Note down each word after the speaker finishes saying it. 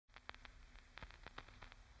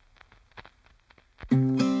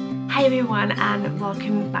Hi everyone and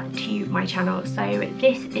welcome back to my channel. So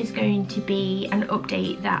this is going to be an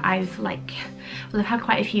update that I've had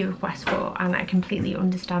quite a few requests for, and I completely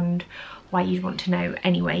understand why you'd want to know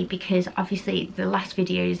anyway, because obviously the last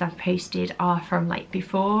videos I've posted are from like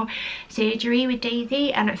before surgery with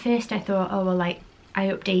Daisy, and at first I thought, oh well, like I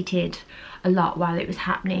updated a lot while it was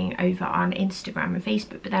happening over on Instagram and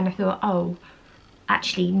Facebook, but then I thought, oh,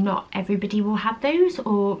 actually not everybody will have those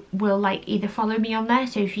or will like either follow me on there.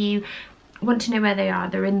 So if you want to know where they are,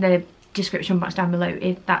 they're in the description box down below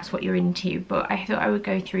if that's what you're into. But I thought I would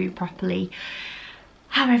go through properly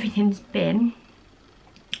how everything's been.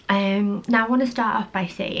 Now I want to start off by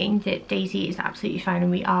saying that Daisy is absolutely fine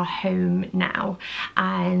and we are home now,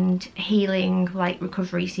 and healing, like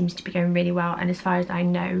recovery, seems to be going really well, and as far as I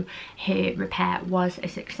know her repair was a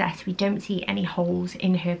success. We don't see any holes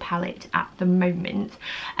in her palate at the moment,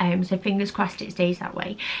 so fingers crossed it stays that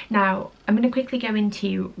way. Now I'm going to quickly go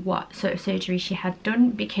into what sort of surgery she had done,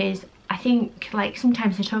 because I think like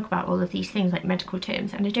sometimes I talk about all of these things like medical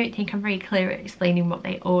terms and I don't think I'm very clear at explaining what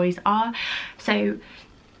they always are. So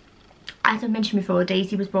as I mentioned before,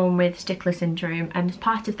 Daisy was born with Stickler Syndrome, and as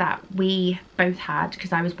part of that we both had,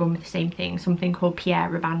 because I was born with the same thing, something called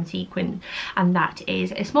Pierre-Robin sequence, and that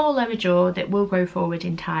is a small lower jaw that will grow forward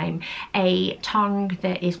in time, a tongue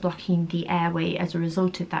that is blocking the airway as a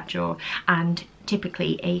result of that jaw, and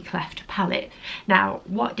typically a cleft palate. Now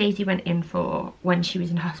what Daisy went in for when she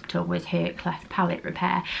was in hospital was her cleft palate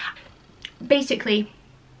repair. Basically,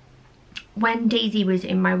 when Daisy was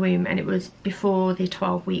in my womb, and it was before the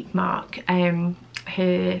 12-week mark,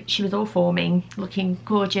 she was all forming, looking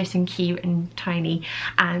gorgeous and cute and tiny,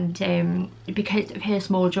 and because of her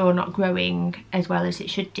small jaw not growing as well as it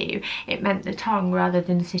should do, it meant the tongue, rather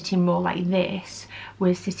than sitting more like this,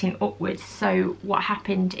 was sitting upwards. So what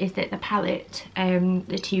happened is that the palate,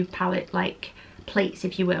 the two palate like plates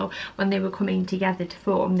if you will, when they were coming together to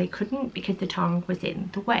form, they couldn't because the tongue was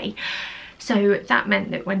in the way. So that meant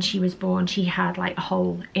that when she was born she had like a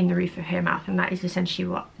hole in the roof of her mouth, and that is essentially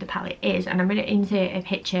what the palate is. And I'm going to insert a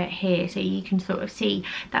picture here so you can sort of see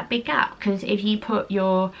that big gap, because if you put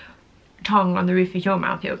your tongue on the roof of your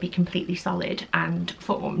mouth it would be completely solid and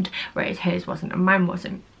formed, whereas hers wasn't and mine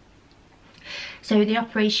wasn't. So the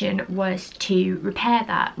operation was to repair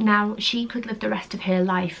that. Now she could live the rest of her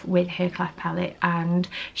life with her cleft palate and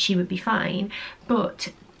she would be fine,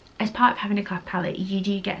 but as part of having a cleft palate you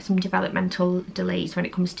do get some developmental delays when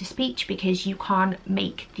it comes to speech, because you can't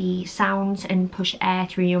make the sounds and push air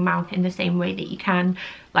through your mouth in the same way that you can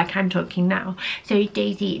like I'm talking now. So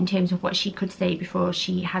Daisy, in terms of what she could say before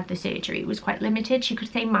she had the surgery, was quite limited. She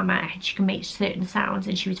could say mama, she could make certain sounds,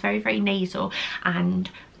 and she was very, very nasal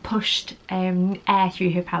and pushed air through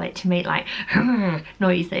her palate to make like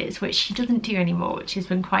noises, which she doesn't do anymore, which has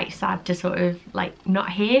been quite sad to sort of like not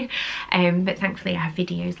hear, but thankfully I have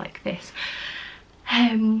videos like this.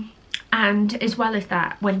 And as well as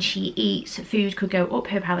that, when she eats, food could go up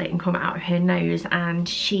her palate and come out of her nose, and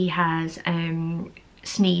she has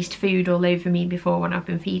sneezed food all over me before when I've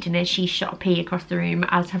been feeding her. She shot pee across the room,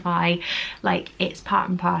 as have I. Like, it's part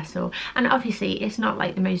and parcel, and obviously it's not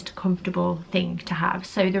like the most comfortable thing to have,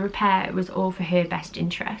 so the repair was all for her best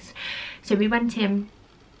interest. So we went in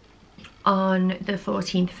on the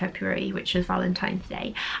 14th of February, which was Valentine's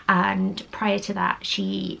Day, and prior to that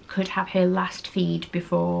she could have her last feed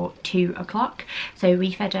before 2 o'clock, so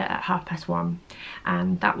we fed her at 1:30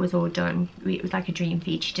 and that was all done. It was like a dream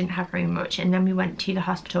feed, she didn't have very much, and then we went to the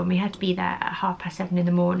hospital and we had to be there at 7:30 in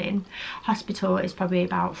the morning. Hospital is probably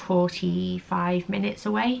about 45 minutes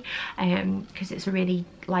away, because it's a really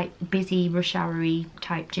like busy rush houry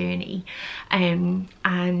type journey,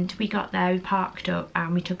 and we got there, we parked up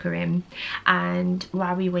and we took her in, and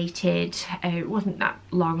while we waited, it wasn't that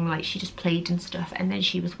long, like she just played and stuff, and then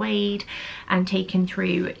she was weighed and taken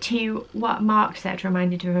through to what Mark said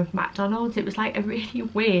reminded her of McDonald's. It was like a really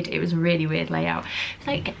weird, it was a really weird layout. It's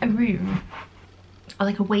like a room or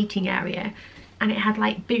like a waiting area, and it had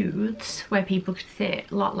like booths where people could sit,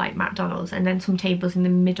 a lot like McDonald's, and then some tables in the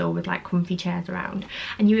middle with like comfy chairs around,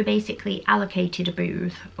 and you were basically allocated a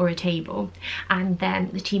booth or a table, and then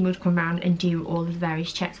the team would come around and do all of the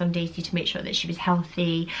various checks on Daisy to make sure that she was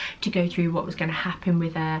healthy, to go through what was going to happen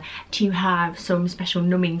with her, to have some special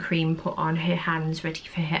numbing cream put on her hands ready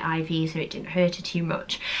for her IV so it didn't hurt her too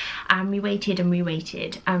much. And we waited and we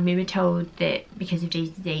waited, and we were told that because of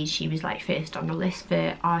Daisy's age she was like first on the list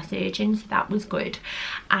for our surgeon, so that was good.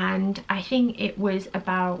 And I think it was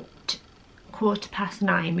about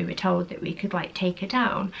 9:15 we were told that we could like take her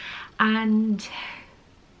down, and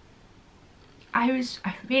I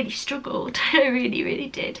really struggled. I really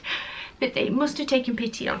did, but they must have taken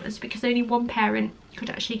pity on us because only one parent could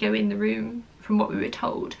actually go in the room from what we were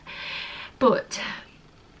told. But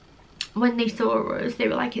when they saw us, they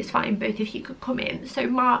were like, it's fine, both of you could come in. So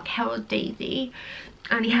Mark held Daisy,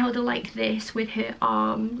 and he held her like this with her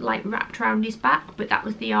arm like wrapped around his back, but that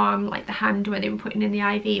was the arm, like the hand where they were putting in the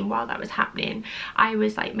IV. And while that was happening, I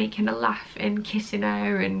was like making her laugh and kissing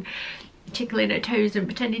her and tickling her toes and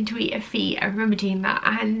pretending to eat her feet. I remember doing that,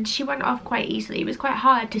 and she went off quite easily. It was quite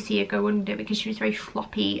hard to see her go under because she was very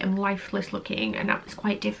floppy and lifeless looking, and that was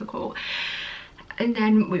quite difficult. And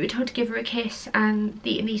then we were told to give her a kiss, and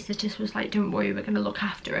the anaesthetist was like, don't worry, we're going to look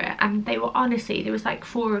after her. And they were, honestly, there was like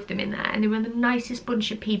 4 of them in there, and they were the nicest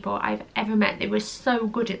bunch of people I've ever met. They were so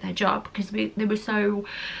good at their job because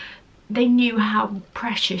they knew how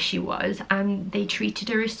precious she was, and they treated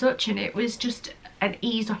her as such, and it was just an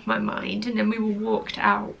ease off my mind. And then we were walked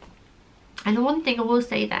out. And the one thing I will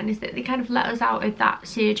say then is that they kind of let us out of that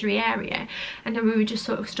surgery area, and then we were just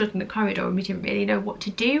sort of stood in the corridor and we didn't really know what to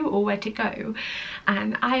do or where to go.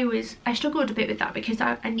 And I struggled a bit with that because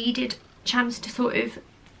I needed a chance to sort of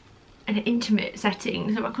an intimate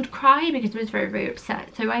setting, so I could cry because I was very, very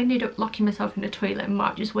upset. So I ended up locking myself in the toilet, and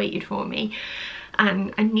Mark just waited for me,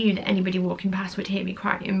 and I knew that anybody walking past would hear me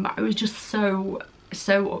crying, but I was just so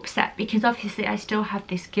upset because obviously I still had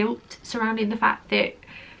this guilt surrounding the fact that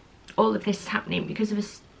all of this is happening because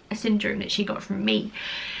of a syndrome that she got from me.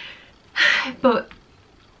 But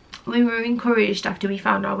we were encouraged after we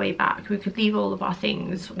found our way back. We could leave all of our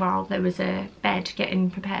things while there was a bed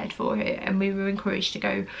getting prepared for her, and we were encouraged to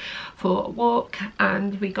go for a walk,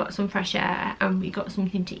 and we got some fresh air and we got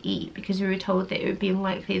something to eat because we were told that it would be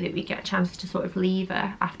unlikely that we'd get a chance to sort of leave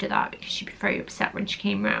her after that because she'd be very upset when she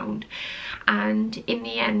came round. And in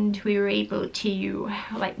the end we were able to,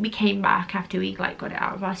 like, we came back after we like got it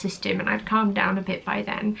out of our system, and I'd calmed down a bit by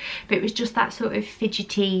then, but it was just that sort of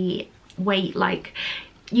fidgety wait, like,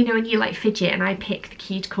 you know, when you like fidget, and I pick the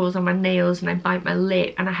cuticles on my nails and I bite my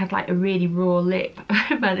lip, and I had like a really raw lip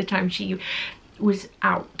by the time she was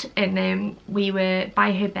out. And then we were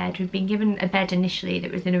by her bed. We'd been given a bed initially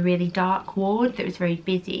that was in a really dark ward that was very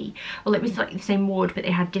busy. Well, it was like the same ward, but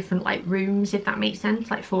they had different like rooms, if that makes sense,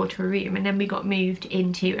 like 4 to a room. And then we got moved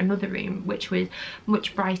into another room which was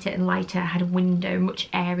much brighter and lighter, had a window, much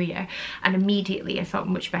airier, and immediately I felt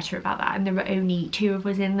much better about that. And there were only 2 of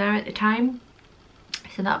us in there at the time,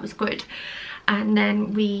 so that was good. And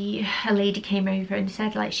then a lady came over and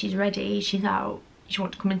said, like, she's ready, she's out, you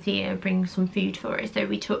want to come and see her, bring some food for her. So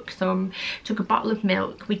we took a bottle of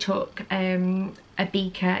milk, we took a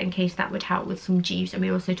beaker in case that would help with some juice, and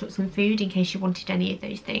we also took some food in case she wanted any of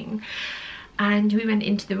those things. And we went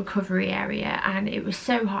into the recovery area, and it was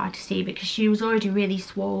so hard to see because she was already really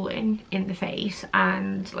swollen in the face,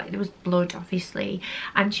 and like there was blood obviously,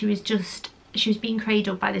 and she was being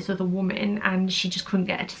cradled by this other woman, and she just couldn't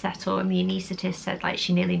get her to settle. And the anaesthetist said like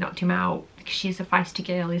she nearly knocked him out because she's a feisty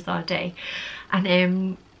girl, is our day.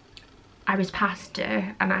 And I was past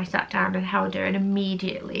her and I sat down and held her, and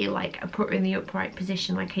immediately, like, I put her in the upright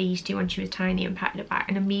position like I used to when she was tiny and patted her back,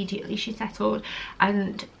 and immediately she settled,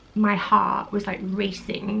 and my heart was like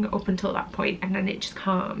racing up until that point, and then it just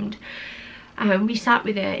calmed. We sat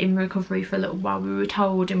with her in recovery for a little while. We were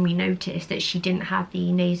told, and we noticed that she didn't have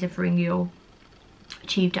the nasopharyngeal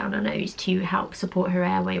tube down her nose to help support her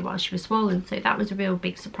airway while she was swollen. So that was a real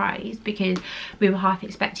big surprise because we were half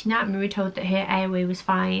expecting that, and we were told that her airway was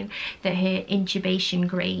fine, that her intubation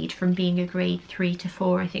grade from being a grade 3 to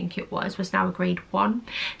 4 I think it was now a grade 1.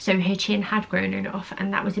 So her chin had grown enough,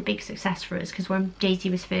 and that was a big success for us because when Daisy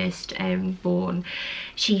was first born,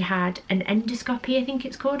 she had an endoscopy, I think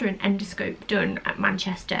it's called, or an endoscope done at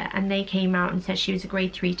Manchester, and they came out and said she was a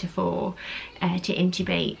grade 3 to 4 to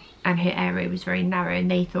intubate, and her airway was very narrow,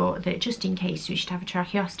 and they thought that just in case we should have a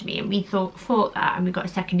tracheostomy, and we thought that, and we got a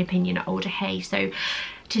second opinion at Alder Hay. So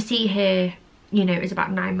to see her, you know, it was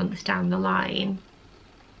about 9 months down the line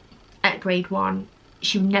at grade 1,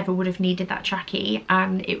 she never would have needed that trachea,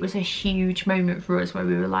 and it was a huge moment for us where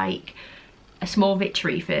we were like, a small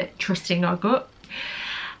victory for trusting our gut.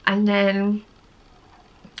 And then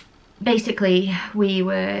basically we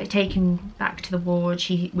were taken back to the ward.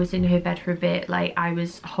 She was in her bed for a bit, like I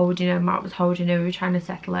was holding her, Mark was holding her, we were trying to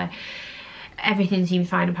settle her. Everything seemed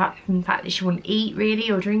fine apart from the fact that she wouldn't eat really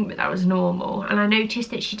or drink, but that was normal. And I noticed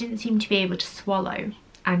that she didn't seem to be able to swallow,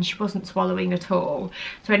 and she wasn't swallowing at all.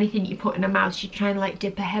 So anything you put in her mouth, she'd try and like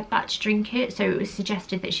dip her head back to drink it. So it was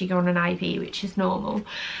suggested that she go on an IV, which is normal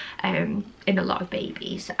in a lot of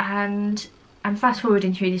babies. And I'm fast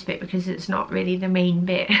forwarding through this bit because it's not really the main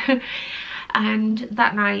bit. And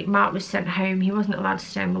that night Mark was sent home. He wasn't allowed to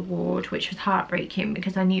stay on the ward, which was heartbreaking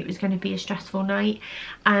because I knew it was going to be a stressful night.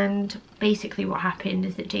 And basically what happened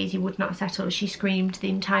is that Daisy would not settle. She screamed the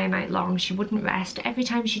entire night long. She wouldn't rest. Every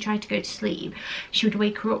time she tried to go to sleep, she would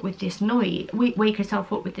wake her up with this noise, wake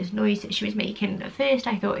herself up with this noise that she was making. At first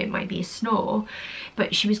I thought it might be a snore,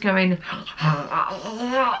 but she was going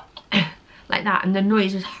like that, and the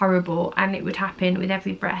noise was horrible, and it would happen with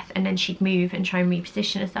every breath, and then she'd move and try and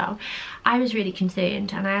reposition herself. I was really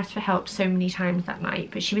concerned, and I asked for help so many times that night,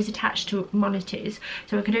 but she was attached to monitors,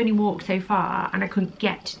 so I could only walk so far, and I couldn't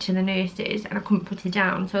get to the nurses, and I couldn't put her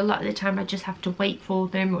down, so a lot of the time I just have to wait for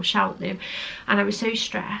them or shout them, and I was so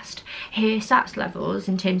stressed. Her SATs levels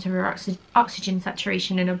in terms of her oxygen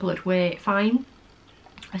saturation in her blood were fine.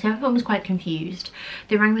 So everyone was quite confused.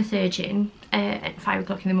 They rang the surgeon at 5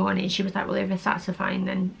 o'clock in the morning. She was like, well, if her SATs are fine,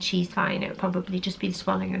 then she's fine. It would probably just be the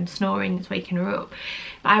swelling and snoring that's waking her up.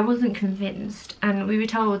 But I wasn't convinced, and we were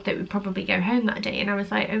told that we'd probably go home that day, and I was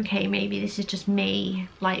like, okay, maybe this is just me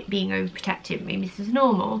like being overprotective, maybe this is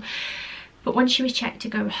normal. But when she was checked to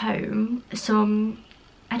go home,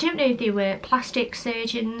 I don't know if they were plastic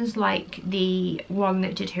surgeons like the one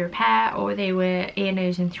that did her repair, or they were ear,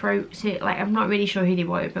 nose and throat, so like I'm not really sure who they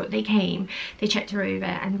were, but they came, they checked her over,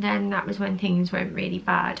 and then that was when things went really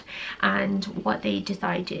bad. And what they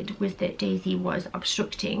decided was that Daisy was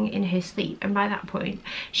obstructing in her sleep, and by that point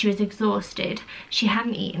she was exhausted, she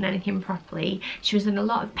hadn't eaten anything properly, she was in a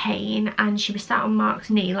lot of pain, and she was sat on Mark's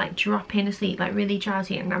knee like dropping asleep, like really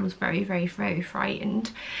drowsy, and I was very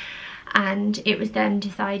frightened. And it was then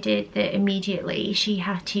decided that immediately she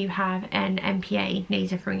had to have an NPA,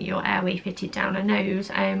 nasopharyngeal airway, fitted down her nose.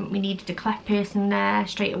 We needed a cleft person there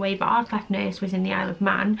straight away, but our cleft nurse was in the Isle of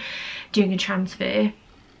Man doing a transfer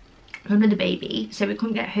for another baby, so we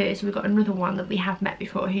couldn't get her, so we got another one that we have met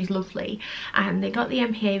before who's lovely, and they got the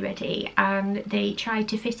MPA ready and they tried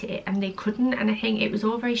to fit it and they couldn't, and I think it was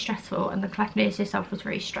all very stressful, and the cleft nurse herself was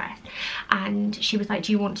very stressed, and she was like,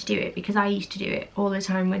 do you want to do it? Because I used to do it all the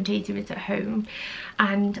time when Daisy was at home,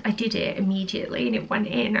 and I did it immediately and it went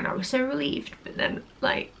in, and I was so relieved. But then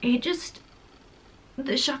like it just,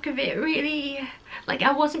 the shock of it really, like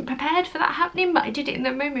I wasn't prepared for that happening, but I did it in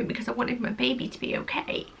that moment because I wanted my baby to be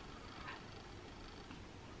okay.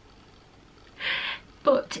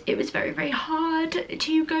 But it was very hard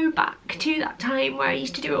to go back to that time where I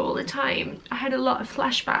used to do it all the time. I had a lot of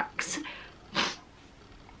flashbacks,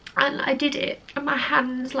 and I did it, and my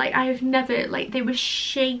hands, like I've never, like they were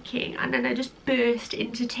shaking, and then I just burst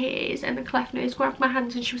into tears, and the cleft nurse grabbed my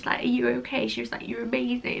hands and she was like, are you okay? She was like, you're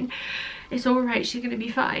amazing, it's all right, she's gonna be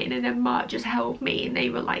fine. And then Mark just held me, and they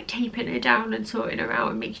were like taping her down and sorting her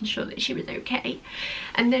out and making sure that she was okay.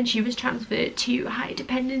 And then she was transferred to high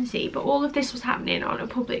dependency, but all of this was happening on a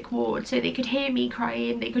public ward, so they could hear me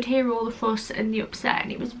crying, they could hear all the fuss and the upset,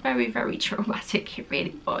 and it was very traumatic, it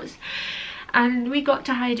really was. And we got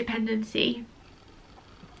to high dependency,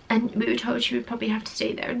 and we were told she would probably have to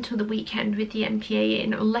stay there until the weekend with the MPA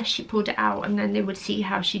in, unless she pulled it out, and then they would see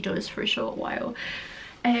how she does for a short while.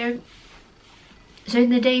 So in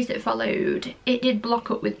the days that followed, it did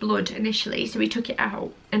block up with blood initially, so we took it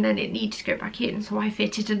out, and then it needed to go back in, so I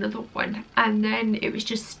fitted another one, and then it was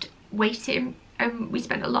just waiting, and we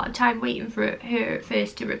spent a lot of time waiting for her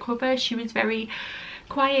first to recover. She was very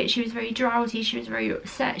quiet, she was very drowsy, she was very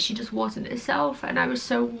upset, she just wasn't herself, and I was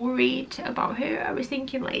so worried about her. I was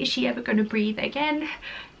thinking, like, is she ever going to breathe again?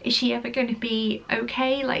 Is she ever going to be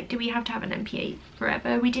okay? Like, do we have to have an MPA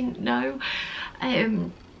forever? We didn't know.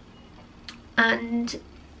 And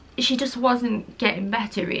she just wasn't getting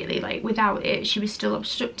better really, like without it she was still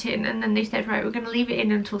obstructing. And then they said, right, we're going to leave it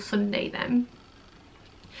in until Sunday then.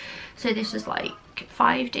 So this was like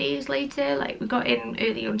 5 days later, like we got in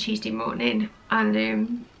early on Tuesday morning,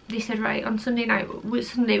 and they said, right, on Sunday night,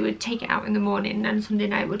 Sunday we'd take it out in the morning, and Sunday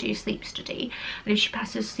night we'll do a sleep study, and if she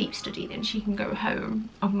passes sleep study then she can go home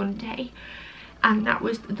on Monday. And that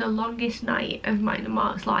was the longest night of mine and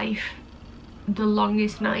Mark's life, the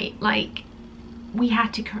longest night. Like, we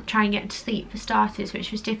had to try and get to sleep for starters,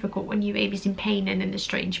 which was difficult when your baby's in pain and in a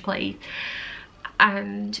strange place,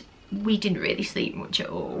 and we didn't really sleep much at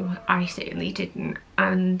all. I certainly didn't.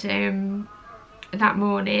 And that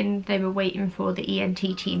morning they were waiting for the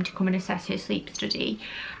ENT team to come and assess her sleep study,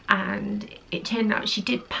 and it turned out she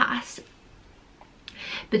did pass,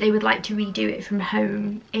 but they would like to redo it from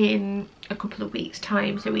home in a couple of weeks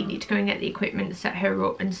time, so we need to go and get the equipment, set her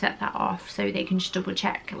up and set that off, so they can just double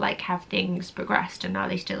check, like, have things progressed and are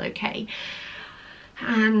they still okay.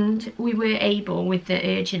 And we were able, with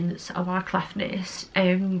the urgence of our cleft nurse,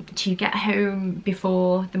 to get home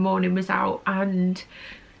before the morning was out, and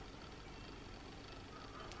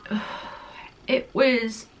it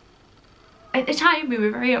was, at the time we were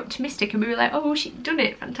very optimistic and we were like, oh, she'd done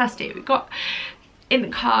it, fantastic. We got in the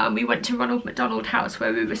car and we went to Ronald McDonald House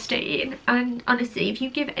where we were staying, and honestly, if you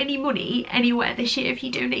give any money anywhere this year, if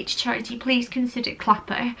you donate to charity, please consider Cleft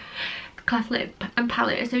Lip and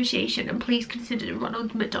Palate Association, and please consider the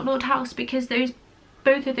Ronald McDonald House, because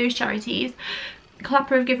both of those charities,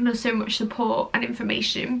 Clapper have given us so much support and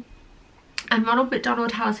information, and Ronald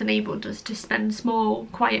McDonald House enabled us to spend small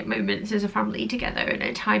quiet moments as a family together in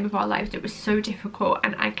a time of our lives that was so difficult,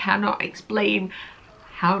 and I cannot explain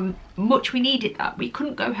how much we needed that. We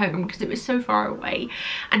couldn't go home because it was so far away,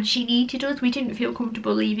 and she needed us. We didn't feel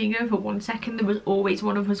comfortable leaving her for 1 second. There was always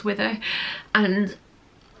one of us with her, and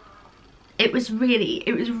it was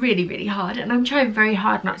really hard. And I'm trying very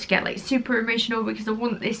hard not to get like super emotional, because I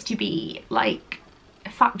want this to be like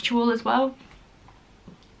factual as well.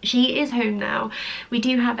 She is home now. We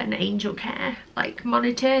do have an angel care like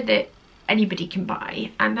monitor that anybody can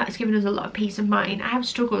buy, and that's given us a lot of peace of mind. I have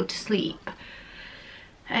struggled to sleep,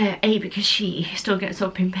 A, because she still gets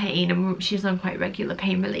up in pain and she's on quite regular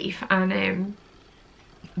pain relief, and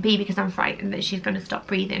B, because I'm frightened that she's going to stop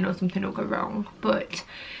breathing or something will go wrong. But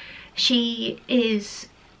she's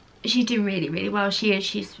doing really well.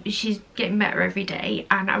 She's getting better every day,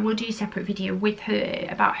 and I will do a separate video with her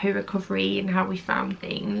about her recovery and how we found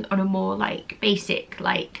things on a more like basic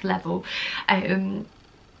like level,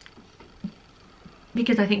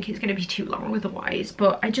 because I think it's going to be too long otherwise.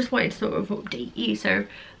 But I just wanted to sort of update you. So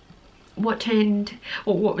what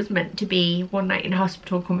was meant to be one night in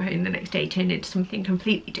hospital, come home the next day, turned into something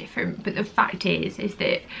completely different. But the fact is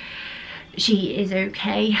that she is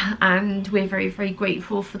okay, and we're very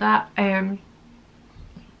grateful for that.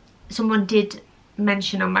 Someone did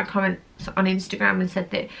mention on my comments on Instagram and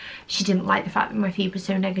said that she didn't like the fact that my feed was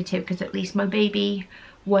so negative, because at least my baby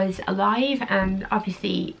was alive, and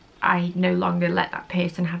obviously I no longer let that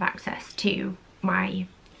person have access to my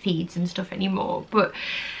feeds and stuff anymore. But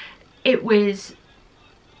it was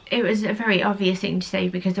a very obvious thing to say,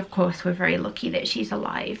 because of course we're very lucky that she's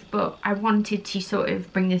alive. But I wanted to sort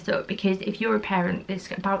of bring this up, because if you're a parent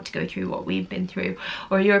that's about to go through what we've been through,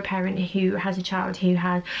 or you're a parent who has a child who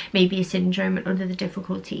has maybe a syndrome and other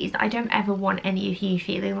difficulties, I don't ever want any of you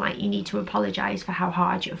feeling like you need to apologise for how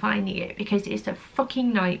hard you're finding it, because it's a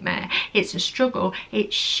fucking nightmare. It's a struggle.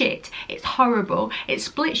 It's shit. It's horrible. It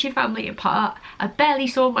splits your family apart. I barely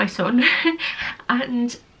saw my son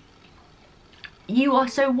and you are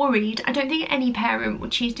so worried. I don't think any parent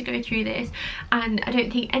would choose to go through this, and I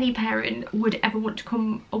don't think any parent would ever want to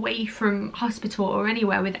come away from hospital or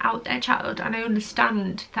anywhere without their child. And I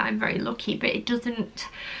understand that I'm very lucky, but it doesn't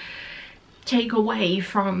take away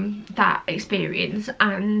from that experience,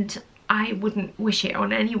 and I wouldn't wish it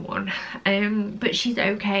on anyone. But she's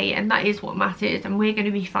okay, and that is what matters, and we're going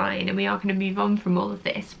to be fine, and we are going to move on from all of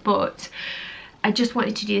this. But I just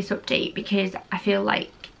wanted to do this update because I feel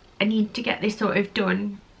like I need to get this sort of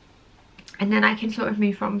done, and then I can sort of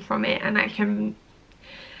move on from it, and I can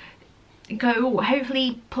go,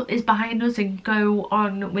 hopefully put this behind us and go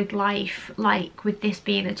on with life, like with this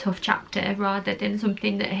being a tough chapter rather than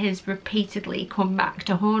something that has repeatedly come back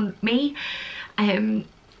to haunt me.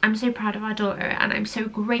 I'm so proud of our daughter, and I'm so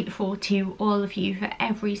grateful to all of you for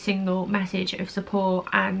every single message of support,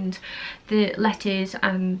 and the letters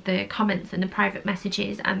and the comments and the private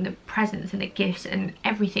messages and the presents and the gifts and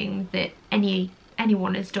everything that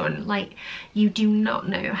anyone has done. Like, you do not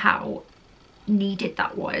know how needed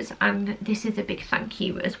that was, and this is a big thank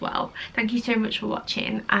you as well. Thank you so much for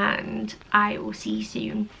watching, and I will see you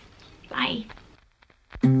soon. Bye.